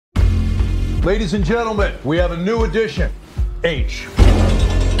Ladies and gentlemen, we have a new addition. H.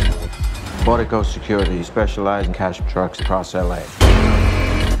 Portico Security specialize in cash trucks across LA.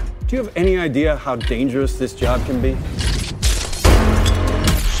 Do you have any idea how dangerous this job can be?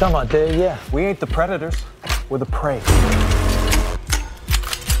 Some out there, yeah. We ain't the predators. We're the prey.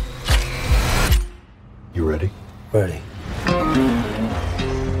 You ready? Ready.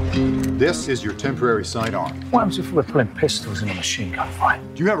 This is your temporary sidearm. What happens if we're pulling pistols in a machine gun fight?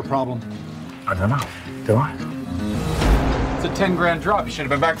 Do you have a problem? I don't know. Do I? It's a 10 grand drop. You should have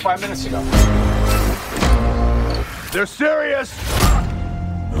been back 5 minutes ago. They're serious!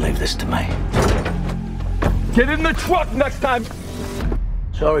 Leave this to me. Get in the truck next time!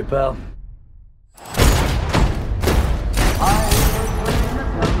 Sorry, pal.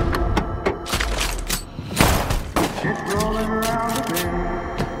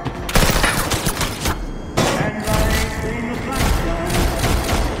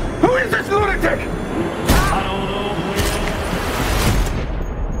 Who is this lunatic?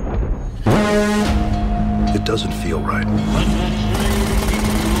 It doesn't feel right.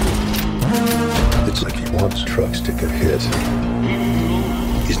 It's like he wants trucks to get hit.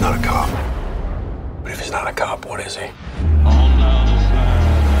 He's not a cop. But if he's not a cop, what is he?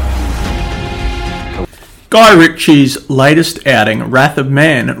 Guy Ritchie's latest outing, Wrath of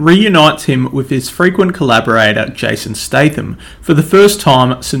Man, reunites him with his frequent collaborator Jason Statham for the first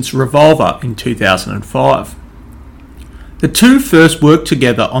time since Revolver in 2005. The two first worked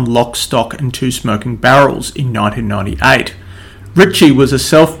together on Lock, Stock and Two Smoking Barrels in 1998. Ritchie was a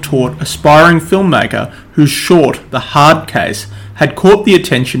self-taught, aspiring filmmaker whose short, The Hard Case, had caught the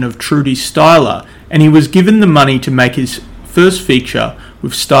attention of Trudy Styler, and he was given the money to make his first feature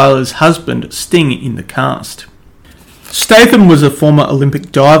with Styler's husband Sting in the cast. Statham was a former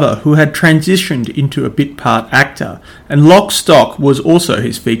Olympic diver who had transitioned into a bit-part actor, and Lock, Stock was also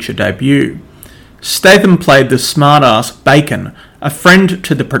his feature debut. Statham played the smartass Bacon, a friend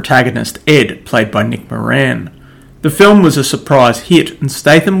to the protagonist Ed, played by Nick Moran. The film was a surprise hit, and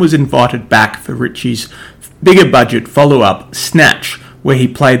Statham was invited back for Ritchie's bigger budget follow-up, Snatch, where he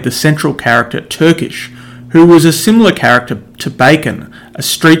played the central character Turkish, who was a similar character to Bacon, a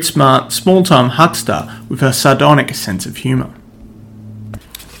street-smart, small-time huckster with a sardonic sense of humour.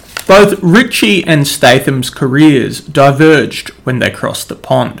 Both Ritchie and Statham's careers diverged when they crossed the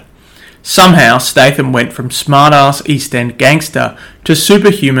pond. Somehow, Statham went from smart-ass East End gangster to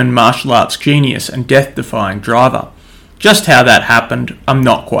superhuman martial arts genius and death-defying driver. Just how that happened, I'm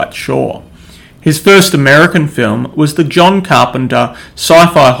not quite sure. His first American film was the John Carpenter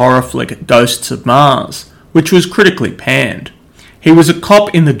sci-fi horror flick Ghosts of Mars, which was critically panned. He was a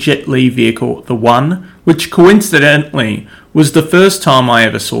cop in the Jet Li vehicle The One, which coincidentally was the first time I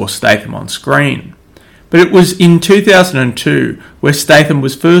ever saw Statham on screen. But it was in 2002 where Statham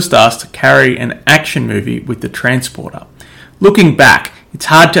was first asked to carry an action movie with The Transporter. Looking back, it's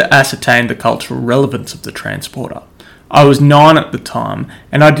hard to ascertain the cultural relevance of The Transporter. I was 9 at the time,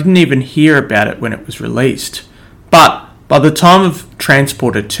 and I didn't even hear about it when it was released. But by the time of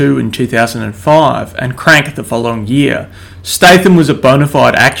Transporter 2 in 2005 and Crank the following year, Statham was a bona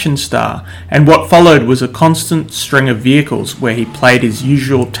fide action star, and what followed was a constant string of vehicles where he played his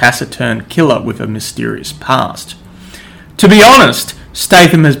usual taciturn killer with a mysterious past. To be honest,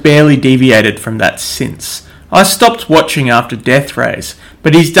 Statham has barely deviated from that since. I stopped watching after Death Race,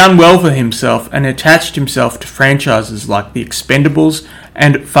 but he's done well for himself and attached himself to franchises like The Expendables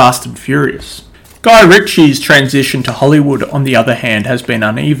and Fast and Furious. Guy Ritchie's transition to Hollywood, on the other hand, has been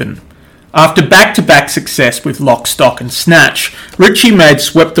uneven. After back-to-back success with Lock, Stock and Snatch, Ritchie made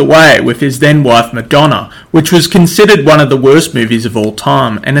Swept Away with his then-wife Madonna, which was considered one of the worst movies of all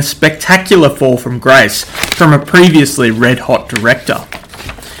time and a spectacular fall from grace from a previously red-hot director.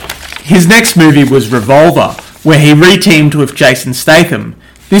 His next movie was Revolver, where he re-teamed with Jason Statham,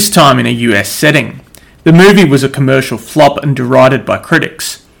 this time in a US setting. The movie was a commercial flop and derided by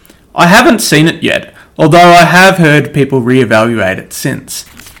critics. I haven't seen it yet, although I have heard people re-evaluate it since.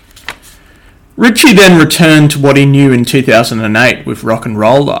 Ritchie then returned to what he knew in 2008 with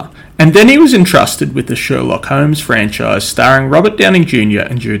Rock'n'Roller, and then he was entrusted with the Sherlock Holmes franchise starring Robert Downey Jr.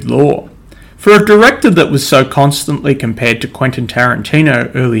 and Jude Law. For a director that was so constantly compared to Quentin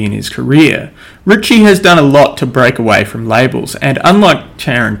Tarantino early in his career, Ritchie has done a lot to break away from labels, and unlike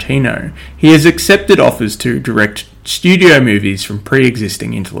Tarantino, he has accepted offers to direct studio movies from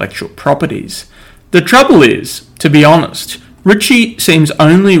pre-existing intellectual properties. The trouble is, to be honest, Ritchie seems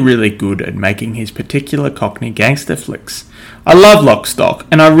only really good at making his particular Cockney gangster flicks. I love Lock, Stock,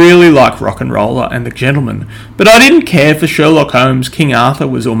 and I really like Rock'n'Roller and The Gentleman, but I didn't care for Sherlock Holmes. King Arthur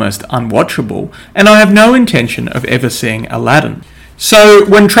was almost unwatchable, and I have no intention of ever seeing Aladdin. So,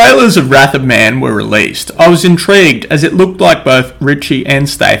 when trailers of Wrath of Man were released, I was intrigued as it looked like both Ritchie and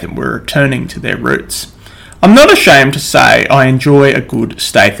Statham were returning to their roots. I'm not ashamed to say I enjoy a good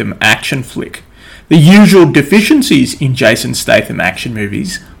Statham action flick. The usual deficiencies in Jason Statham action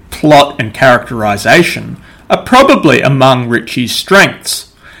movies, plot and characterisation, are probably among Ritchie's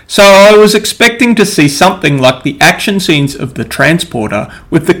strengths. So I was expecting to see something like the action scenes of The Transporter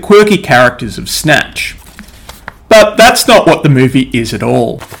with the quirky characters of Snatch. But that's not what the movie is at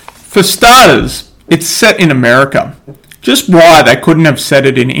all. For starters, it's set in America. Just why they couldn't have set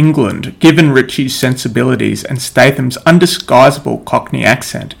it in England, given Ritchie's sensibilities and Statham's undisguisable Cockney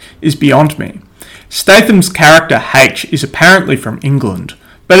accent, is beyond me. Statham's character H is apparently from England,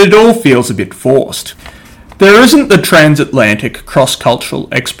 but it all feels a bit forced. There isn't the transatlantic cross-cultural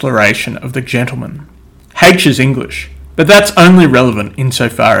exploration of the gentleman. H is English, but that's only relevant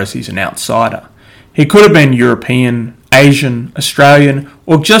insofar as he's an outsider. He could have been European, Asian, Australian,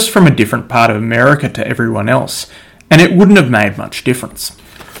 or just from a different part of America to everyone else, and it wouldn't have made much difference.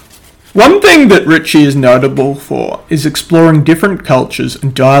 One thing that Ritchie is notable for is exploring different cultures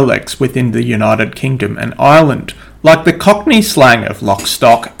and dialects within the United Kingdom and Ireland, like the Cockney slang of Lock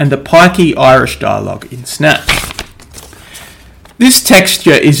Stock and the pikey Irish dialogue in Snatch. This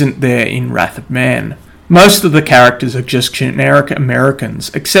texture isn't there in Wrath of Man. Most of the characters are just generic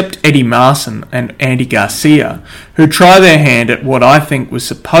Americans, except Eddie Marsan and Andy Garcia, who try their hand at what I think was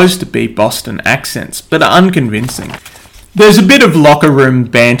supposed to be Boston accents, but are unconvincing. There's a bit of locker room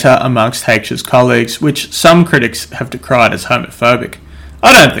banter amongst H's colleagues, which some critics have decried as homophobic.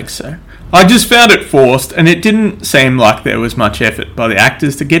 I don't think so. I just found it forced, and it didn't seem like there was much effort by the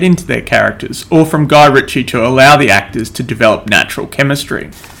actors to get into their characters, or from Guy Ritchie to allow the actors to develop natural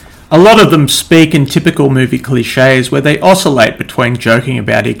chemistry. A lot of them speak in typical movie cliches where they oscillate between joking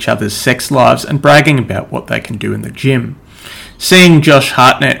about each other's sex lives and bragging about what they can do in the gym. Seeing Josh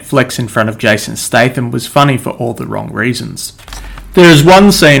Hartnett flex in front of Jason Statham was funny for all the wrong reasons. There is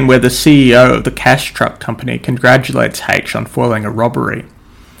one scene where the CEO of the cash truck company congratulates H on foiling a robbery.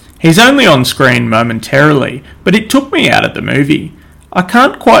 He's only on screen momentarily, but it took me out of the movie. I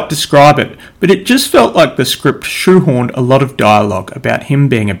can't quite describe it, but it just felt like the script shoehorned a lot of dialogue about him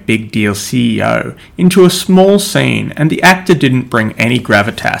being a big deal CEO into a small scene, and the actor didn't bring any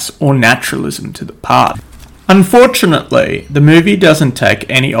gravitas or naturalism to the part. Unfortunately, the movie doesn't take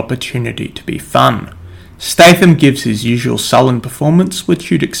any opportunity to be fun. Statham gives his usual sullen performance,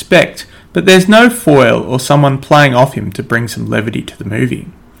 which you'd expect, but there's no foil or someone playing off him to bring some levity to the movie.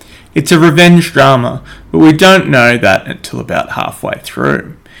 It's a revenge drama, but we don't know that until about halfway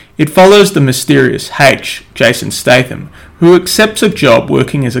through. It follows the mysterious H, Jason Statham, who accepts a job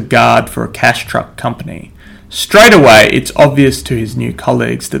working as a guard for a cash truck company. Straight away, it's obvious to his new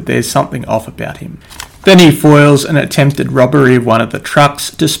colleagues that there's something off about him. Then he foils an attempted robbery of one of the trucks,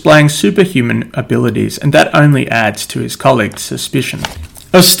 displaying superhuman abilities, and that only adds to his colleagues' suspicion.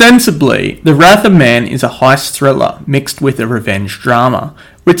 Ostensibly, The Wrath of Man is a heist thriller mixed with a revenge drama,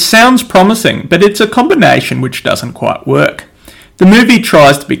 which sounds promising, but it's a combination which doesn't quite work. The movie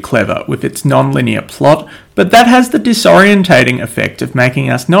tries to be clever with its non-linear plot, but that has the disorientating effect of making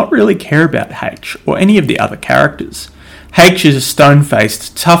us not really care about H or any of the other characters. H is a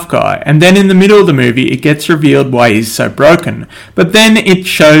stone-faced tough guy, and then in the middle of the movie it gets revealed why he's so broken, but then it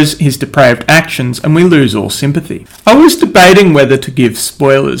shows his depraved actions and we lose all sympathy. I was debating whether to give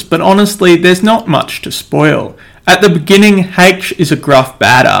spoilers, but honestly there's not much to spoil. At the beginning, H is a gruff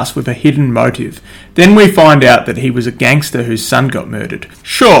badass with a hidden motive. Then we find out that he was a gangster whose son got murdered.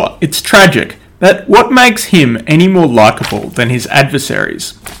 Sure, it's tragic, but what makes him any more likeable than his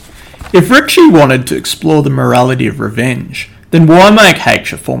adversaries? If Ritchie wanted to explore the morality of revenge, then why make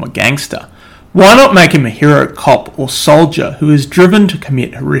H a former gangster? Why not make him a hero cop or soldier who is driven to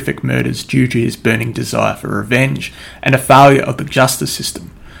commit horrific murders due to his burning desire for revenge and a failure of the justice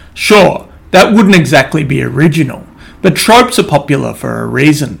system? Sure, that wouldn't exactly be original, but tropes are popular for a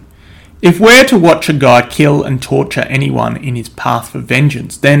reason. If we're to watch a guy kill and torture anyone in his path for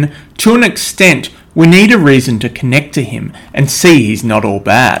vengeance, then, to an extent, we need a reason to connect to him and see he's not all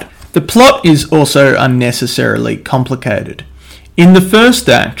bad. The plot is also unnecessarily complicated. In the first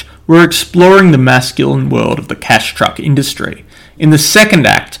act, we're exploring the masculine world of the cash truck industry. In the second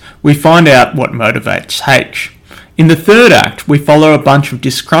act, we find out what motivates H. In the third act, we follow a bunch of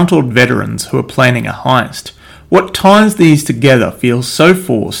disgruntled veterans who are planning a heist. What ties these together feels so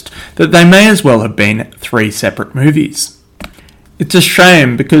forced that they may as well have been 3 separate movies. It's a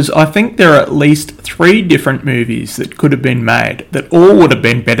shame because I think there are at least 3 different movies that could have been made that all would have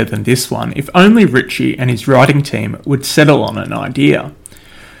been better than this one if only Ritchie and his writing team would settle on an idea.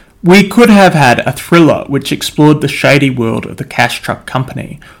 We could have had a thriller which explored the shady world of the Cash Truck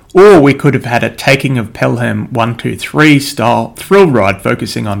Company, or we could have had a Taking of Pelham 123 style thrill ride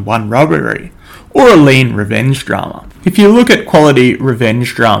focusing on one robbery, or a lean revenge drama. If you look at quality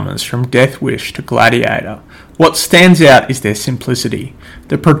revenge dramas from Death Wish to Gladiator, what stands out is their simplicity.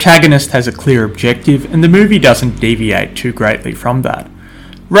 The protagonist has a clear objective, and the movie doesn't deviate too greatly from that.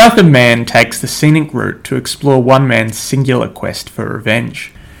 Wrath of Man takes the scenic route to explore one man's singular quest for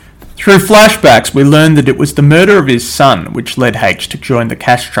revenge. Through flashbacks, we learn that it was the murder of his son which led H to join the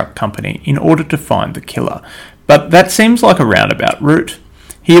Cash Truck Company in order to find the killer, but that seems like a roundabout route.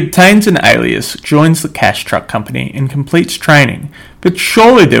 He obtains an alias, joins the Cash Truck Company, and completes training, but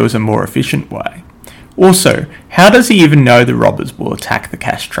surely there was a more efficient way. Also, how does he even know the robbers will attack the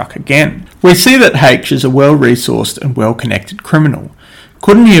cash truck again? We see that H is a well-resourced and well-connected criminal.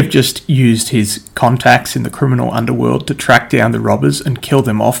 Couldn't he have just used his contacts in the criminal underworld to track down the robbers and kill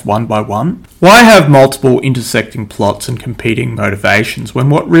them off one by one? Why have multiple intersecting plots and competing motivations when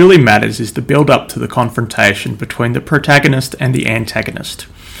what really matters is the build-up to the confrontation between the protagonist and the antagonist?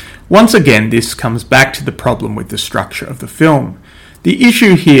 Once again, this comes back to the problem with the structure of the film. The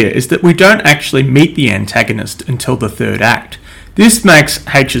issue here is that we don't actually meet the antagonist until the third act. This makes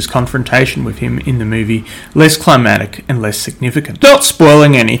H's confrontation with him in the movie less climatic and less significant. Not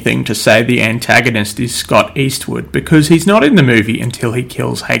spoiling anything to say the antagonist is Scott Eastwood, because he's not in the movie until he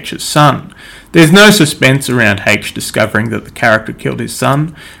kills H's son. There's no suspense around H discovering that the character killed his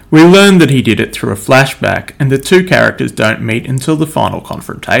son. We learn that he did it through a flashback, and the two characters don't meet until the final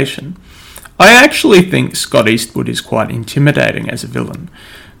confrontation. I actually think Scott Eastwood is quite intimidating as a villain,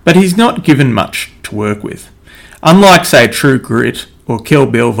 but he's not given much to work with. Unlike, say, True Grit or Kill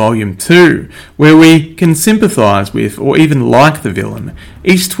Bill Volume 2, where we can sympathise with or even like the villain,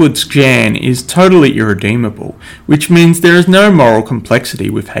 Eastwood's Jan is totally irredeemable, which means there is no moral complexity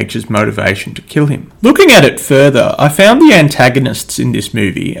with H's motivation to kill him. Looking at it further, I found the antagonists in this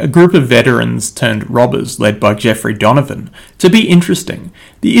movie, a group of veterans turned robbers led by Jeffrey Donovan, to be interesting.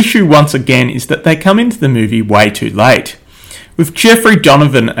 The issue once again is that they come into the movie way too late. With Jeffrey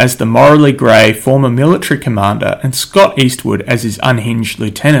Donovan as the morally grey former military commander and Scott Eastwood as his unhinged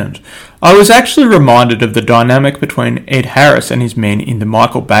lieutenant, I was actually reminded of the dynamic between Ed Harris and his men in the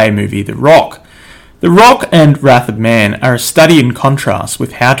Michael Bay movie The Rock. The Rock and Wrath of Man are a study in contrast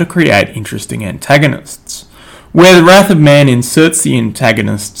with how to create interesting antagonists. Where The Wrath of Man inserts the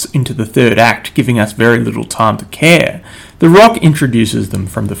antagonists into the third act, giving us very little time to care, The Rock introduces them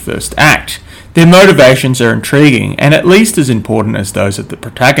from the first act. Their motivations are intriguing and at least as important as those of the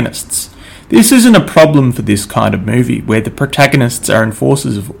protagonists. This isn't a problem for this kind of movie, where the protagonists are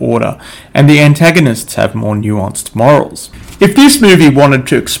enforcers of order and the antagonists have more nuanced morals. If this movie wanted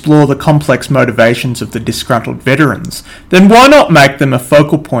to explore the complex motivations of the disgruntled veterans, then why not make them a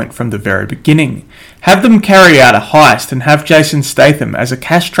focal point from the very beginning? Have them carry out a heist and have Jason Statham as a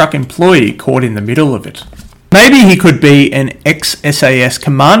cash truck employee caught in the middle of it. Maybe he could be an ex-SAS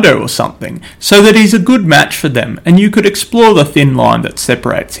commando or something, so that he's a good match for them, and you could explore the thin line that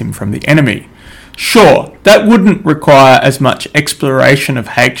separates him from the enemy. Sure, that wouldn't require as much exploration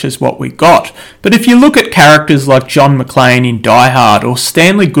of H as what we got, but if you look at characters like John McClane in Die Hard or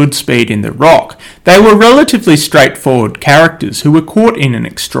Stanley Goodspeed in The Rock, they were relatively straightforward characters who were caught in an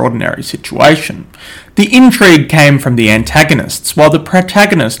extraordinary situation. The intrigue came from the antagonists, while the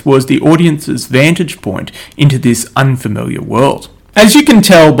protagonist was the audience's vantage point into this unfamiliar world. As you can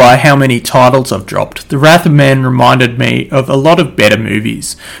tell by how many titles I've dropped, The Wrath of Man reminded me of a lot of better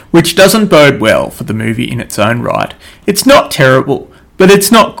movies, which doesn't bode well for the movie in its own right. It's not terrible, but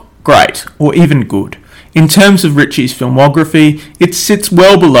it's not great, or even good. In terms of Ritchie's filmography, it sits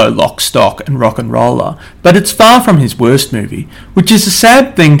well below Lock, Stock and Rock and Roller, but it's far from his worst movie, which is a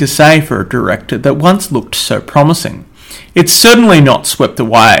sad thing to say for a director that once looked so promising. It's certainly not Swept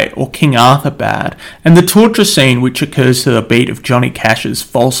Away or King Arthur bad, and the torture scene which occurs to the beat of Johnny Cash's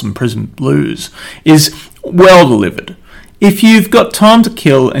Folsom Prison Blues is well delivered. If you've got time to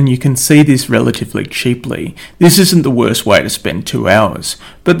kill and you can see this relatively cheaply, this isn't the worst way to spend 2 hours,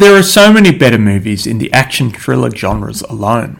 but there are so many better movies in the action thriller genres alone.